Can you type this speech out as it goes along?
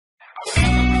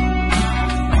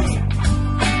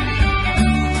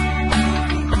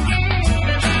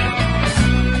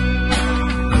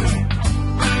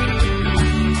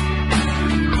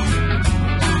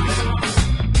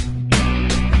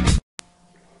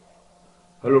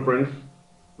Hello friends,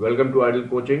 welcome to Idle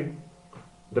Coaching.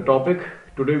 The topic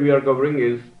today we are covering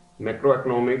is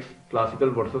macroeconomics, classical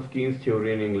versus Keynes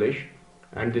theory in English,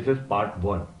 and this is part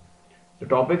 1. The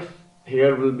topics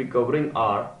here will be covering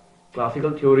are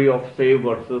classical theory of save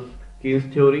versus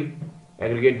Keynes theory,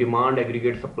 aggregate demand,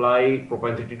 aggregate supply,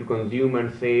 propensity to consume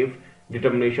and save,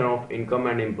 determination of income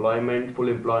and employment, full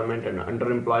employment and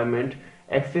underemployment,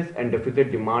 excess and deficit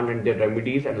demand and their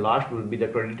remedies, and last will be the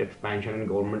credit expansion and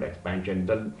government expansion.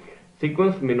 The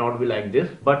sequence may not be like this,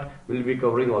 but we'll be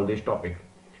covering all these topics.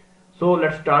 So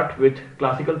let's start with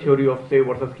classical theory of save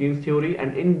versus Keynes theory,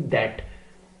 and in that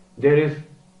there is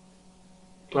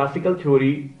classical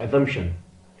theory assumption.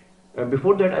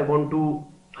 Before that, I want to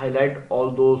highlight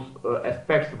all those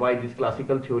aspects why this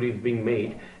classical theory is being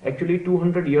made. Actually,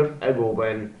 200 years ago,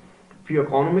 when few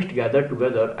economists gathered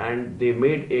together and they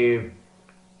made a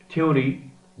theory,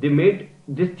 they made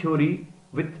this theory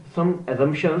with some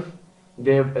assumptions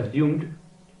they have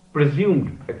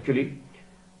presumed actually,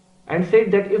 and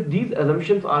said that if these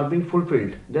assumptions are being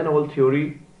fulfilled, then our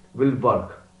theory will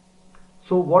work.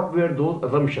 So what were those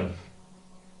assumptions?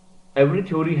 Every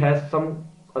theory has some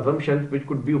assumptions which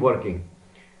could be working,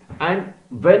 and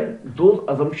when those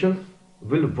assumptions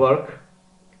will work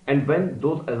and when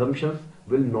those assumptions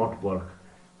will not work.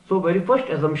 So very first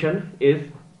assumption is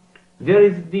there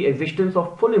is the existence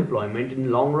of full employment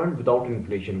in long run without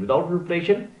inflation. Without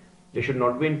inflation there should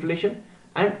not be inflation,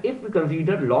 and if we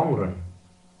consider long run,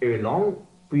 a long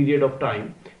period of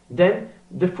time, then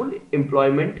the full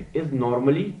employment is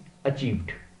normally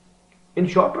achieved. In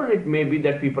short run, it may be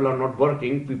that people are not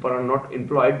working, people are not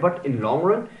employed, but in long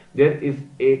run, there is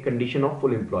a condition of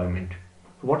full employment.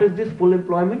 What is this full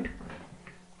employment?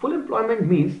 Full employment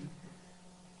means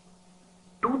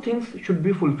two things should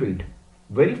be fulfilled.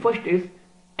 Very first is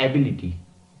ability.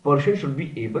 Person should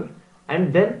be able,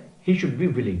 and then he should be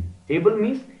willing. Able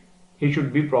means he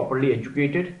should be properly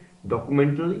educated,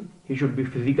 documentally, he should be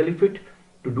physically fit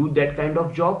to do that kind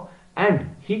of job,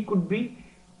 and he could be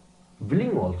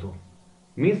willing also.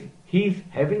 Means he is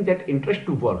having that interest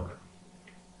to work,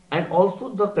 and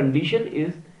also the condition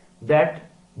is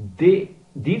that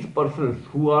these persons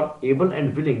who are able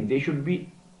and willing, they should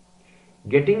be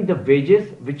getting the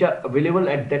wages which are available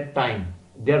at that time.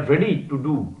 They are ready to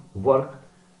do work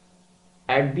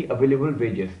at the available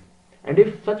wages, and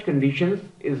if such conditions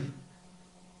is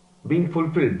being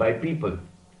fulfilled by people,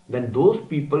 then those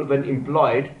people when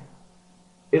employed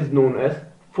is known as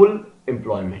full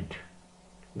employment.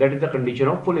 That is the condition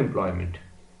of full employment.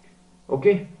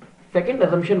 Okay. Second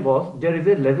assumption was there is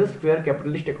a laissez-faire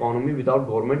capitalist economy without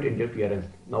government interference.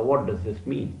 Now what does this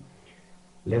mean?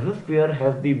 Laissez-faire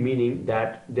has the meaning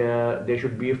that there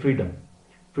should be a freedom.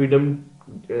 Freedom,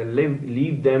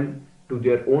 leave them to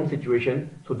their own situation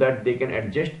so that they can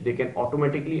adjust, they can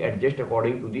automatically adjust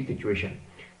according to the situation.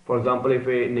 For example, if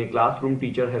in a classroom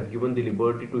teacher has given the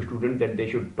liberty to students that they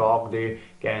should talk, they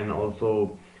can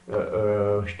also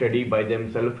study by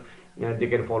themselves, they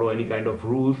can follow any kind of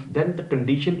rules, then the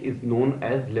condition is known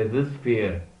as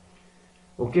laissez-faire.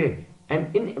 Okay.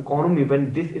 And in economy,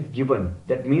 when this is given,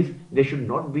 that means there should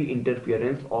not be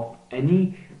interference of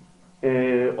any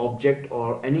object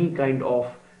or any kind of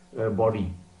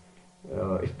body,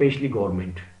 especially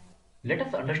government. Let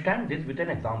us understand this with an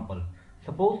example.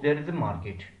 Suppose there is a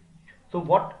market. So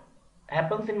what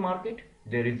happens in market?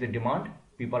 There is a demand,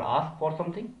 people ask for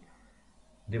something,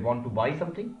 they want to buy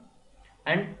something,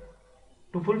 and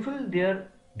to fulfill their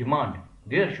demand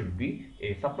there should be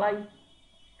a supply.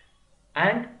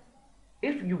 And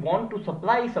if you want to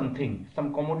supply something,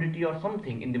 some commodity or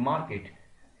something in the market,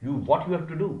 what you have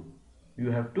to do? You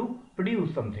have to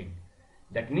produce something.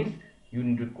 That means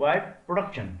you require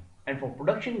production, and for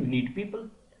production you need people.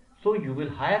 So you will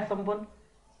hire someone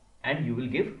and you will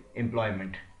give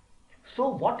employment. So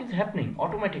what is happening?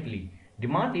 Automatically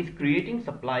demand is creating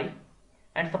supply,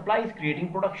 and supply is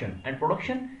creating production, and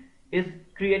production is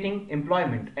creating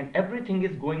employment, and everything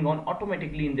is going on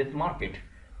automatically in this market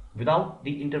without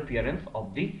the interference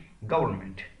of the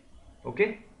government.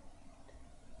 Okay.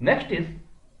 Next is,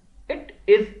 it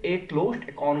is a closed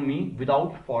economy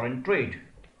without foreign trade.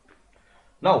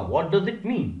 Now what does it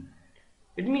mean?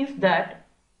 It means that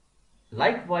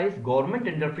likewise government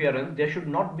interference, there should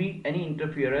not be any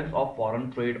interference of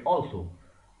foreign trade also.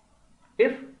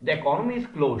 If the economy is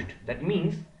closed, that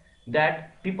means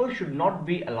that people should not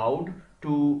be allowed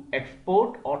to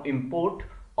export or import,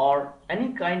 or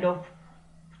any kind of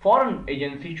foreign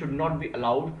agency should not be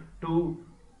allowed to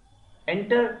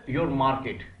enter your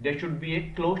market. There should be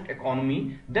a closed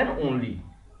economy, then only.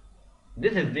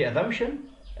 This is the assumption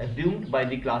assumed by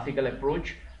the classical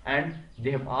approach, and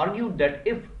they have argued that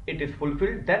if it is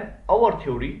fulfilled, then our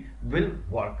theory will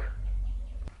work.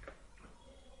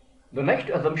 The next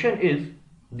assumption is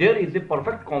there is a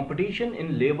perfect competition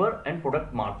in labor and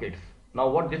product markets. Now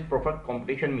what this perfect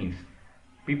competition means?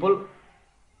 People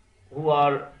who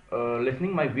are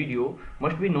listening my video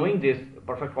must be knowing this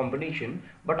perfect competition,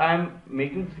 but I am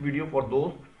making this video for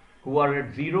those who are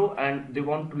at zero and they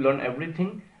want to learn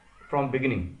everything from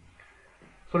beginning.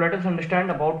 So let us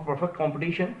understand about perfect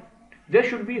competition. There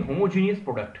should be homogeneous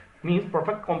product. Means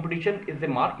perfect competition is a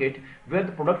market where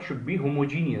the product should be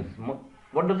homogeneous.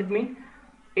 What does it mean?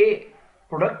 A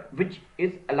product which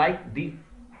is alike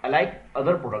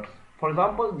other products. For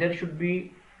example, there should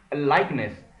be a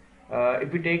likeness.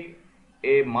 If we take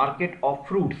a market of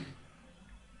fruits,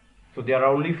 so there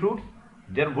are only fruits.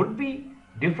 There would be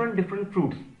different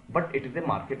fruits, but it is a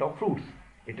market of fruits.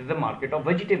 It is a market of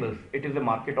vegetables. It is a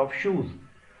market of shoes.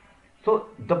 So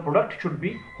the product should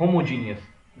be homogeneous.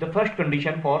 The first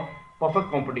condition for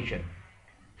perfect competition.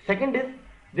 Second is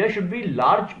there should be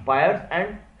large buyers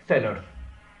and sellers.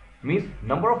 Means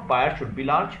number of buyers should be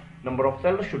large, number of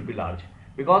sellers should be large.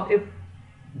 Because if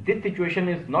this situation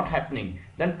is not happening,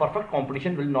 then perfect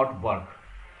competition will not work.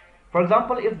 For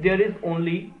example, if there is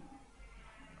only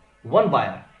one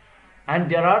buyer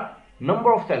and there are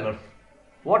number of sellers,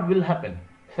 what will happen?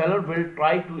 Seller will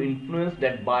try to influence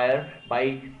that buyer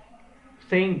by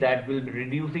saying that will be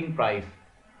reducing price.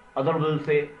 Other will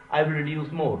say I will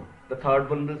reduce more. The third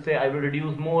one will say I will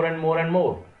reduce more and more and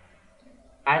more.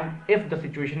 And if the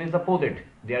situation is opposite,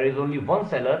 there is only one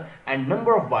seller and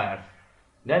number of buyers,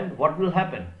 then what will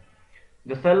happen?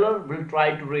 The seller will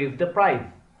try to raise the price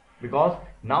because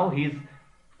now he is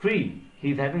free,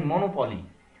 he is having monopoly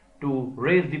to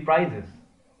raise the prices.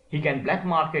 He can black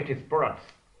market his products.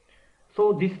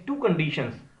 So these two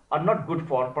conditions are not good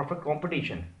for perfect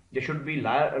competition. There should be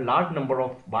a large number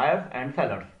of buyers and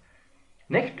sellers.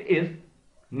 Next is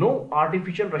no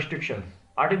artificial restrictions.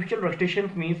 Artificial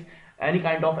restrictions means any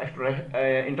kind of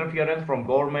interference from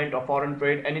government or foreign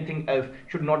trade, anything else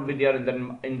should not be there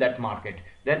in that market.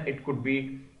 Then it could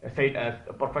be said as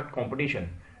a perfect competition.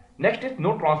 Next is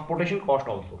no transportation cost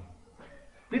also.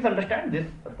 Please understand this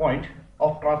point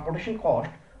of transportation cost.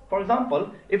 For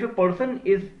example, if a person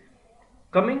is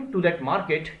coming to that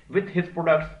market with his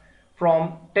products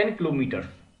from 10 kilometers,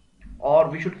 or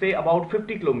we should say about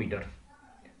 50 kilometers,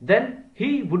 then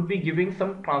he would be giving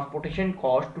some transportation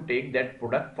cost to take that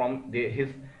product from his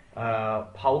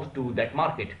house to that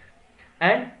market.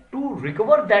 And to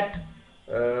recover that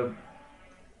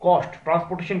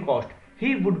transportation cost,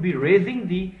 he would be raising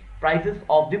the prices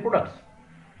of the products.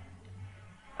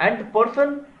 And the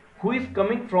person who is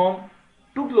coming from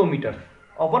 2 kilometers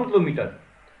or 1 kilometer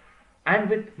and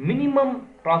with minimum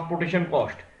transportation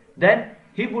cost, then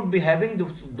he would be having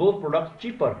those products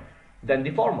cheaper than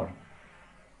the former.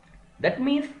 That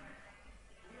means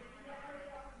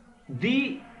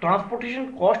the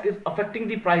transportation cost is affecting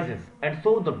the prices, and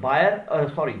so the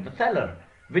the seller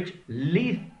which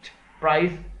least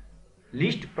priced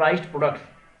products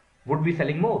would be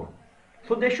selling more.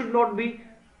 So there should not be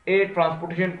a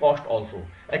transportation cost also.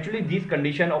 Actually, this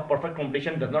condition of perfect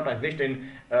competition does not exist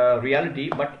in reality,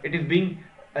 but it is being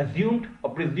assumed or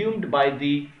presumed by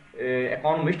the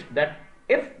economist that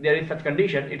if there is such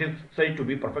condition, it is said to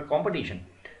be perfect competition.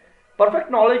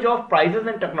 Perfect knowledge of prices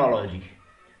and technology.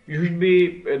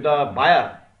 The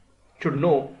buyer should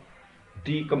know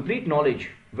the complete knowledge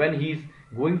when he is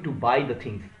going to buy the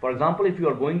things. For example, if you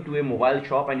are going to a mobile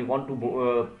shop and you want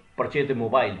to purchase a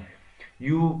mobile,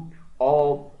 you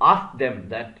ask them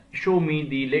that show me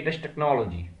the latest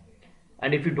technology.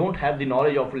 And if you don't have the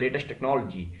knowledge of latest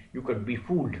technology, you could be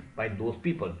fooled by those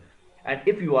people. And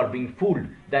if you are being fooled,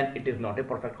 then it is not a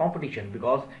perfect competition,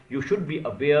 because you should be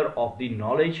aware of the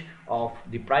knowledge of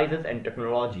the prices and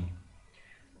technology.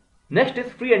 Next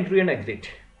is free entry and exit.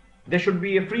 There should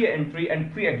be a free entry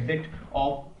and free exit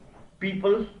of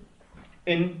people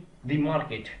in the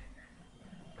market,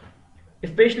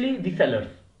 especially the sellers.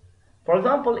 For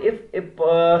example, if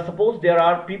suppose there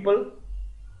are people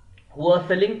who are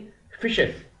selling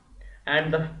fishes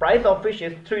and the price of fish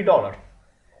is $3,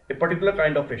 a particular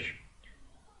kind of fish,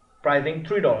 pricing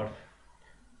 $3,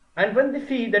 and when they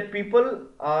see that people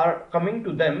are coming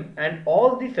to them and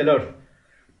all the sellers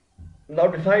now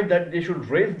decide that they should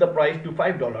raise the price to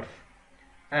 $5,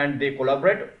 and they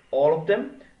collaborate all of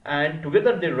them and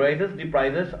together they raises the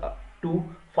prices to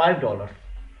 $5,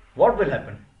 what will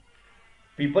happen?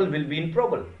 People will be in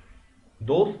trouble.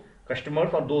 Those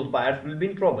customers or those buyers will be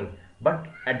in trouble. But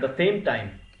at the same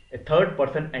time, a third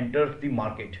person enters the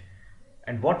market,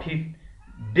 and what he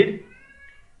did,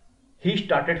 he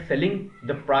started selling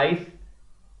the price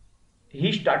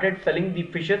he started selling the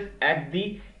fishes at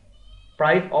the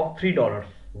price of $3.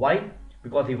 Why?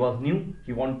 Because he was new,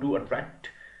 he wanted to attract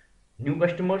new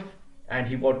customers, and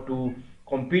he got to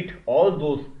compete all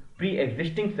those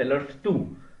pre-existing sellers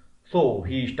too. So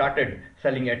he started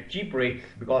selling at cheap rates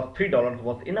because $3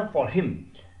 was enough for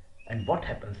him. And what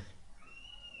happens?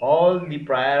 All the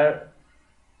prior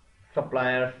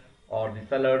suppliers or the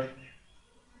sellers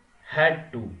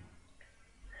had to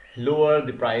lower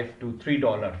the price to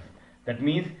 $3. That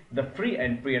means the free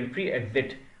entry and free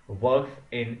exit works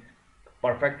in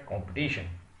perfect competition.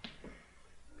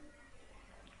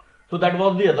 So that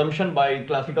was the assumption by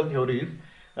classical theories,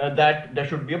 that there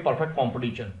should be a perfect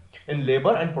competition in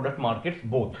labor and product markets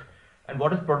both. And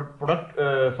what is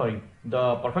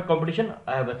the perfect competition,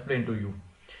 I have explained to you.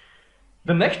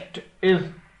 The next is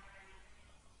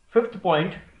fifth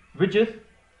point, which is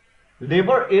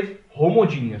labor is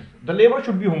homogeneous. The labor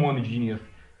should be homogeneous.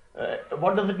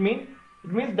 What does it mean?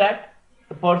 It means that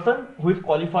a person who is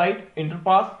qualified,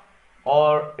 inter-pass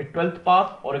or a 12th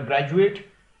pass or a graduate,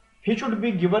 he should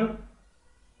be given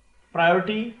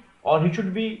priority, or he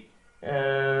should be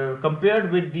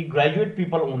compared with the graduate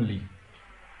people only.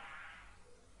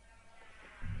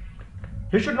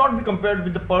 He should not be compared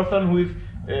with the person who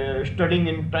is studying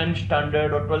in 10th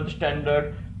standard or 12th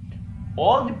standard.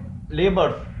 All the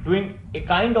laborers doing a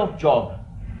kind of job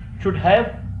should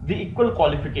have the equal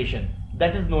qualification.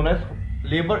 That is known as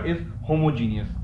labor is homogeneous.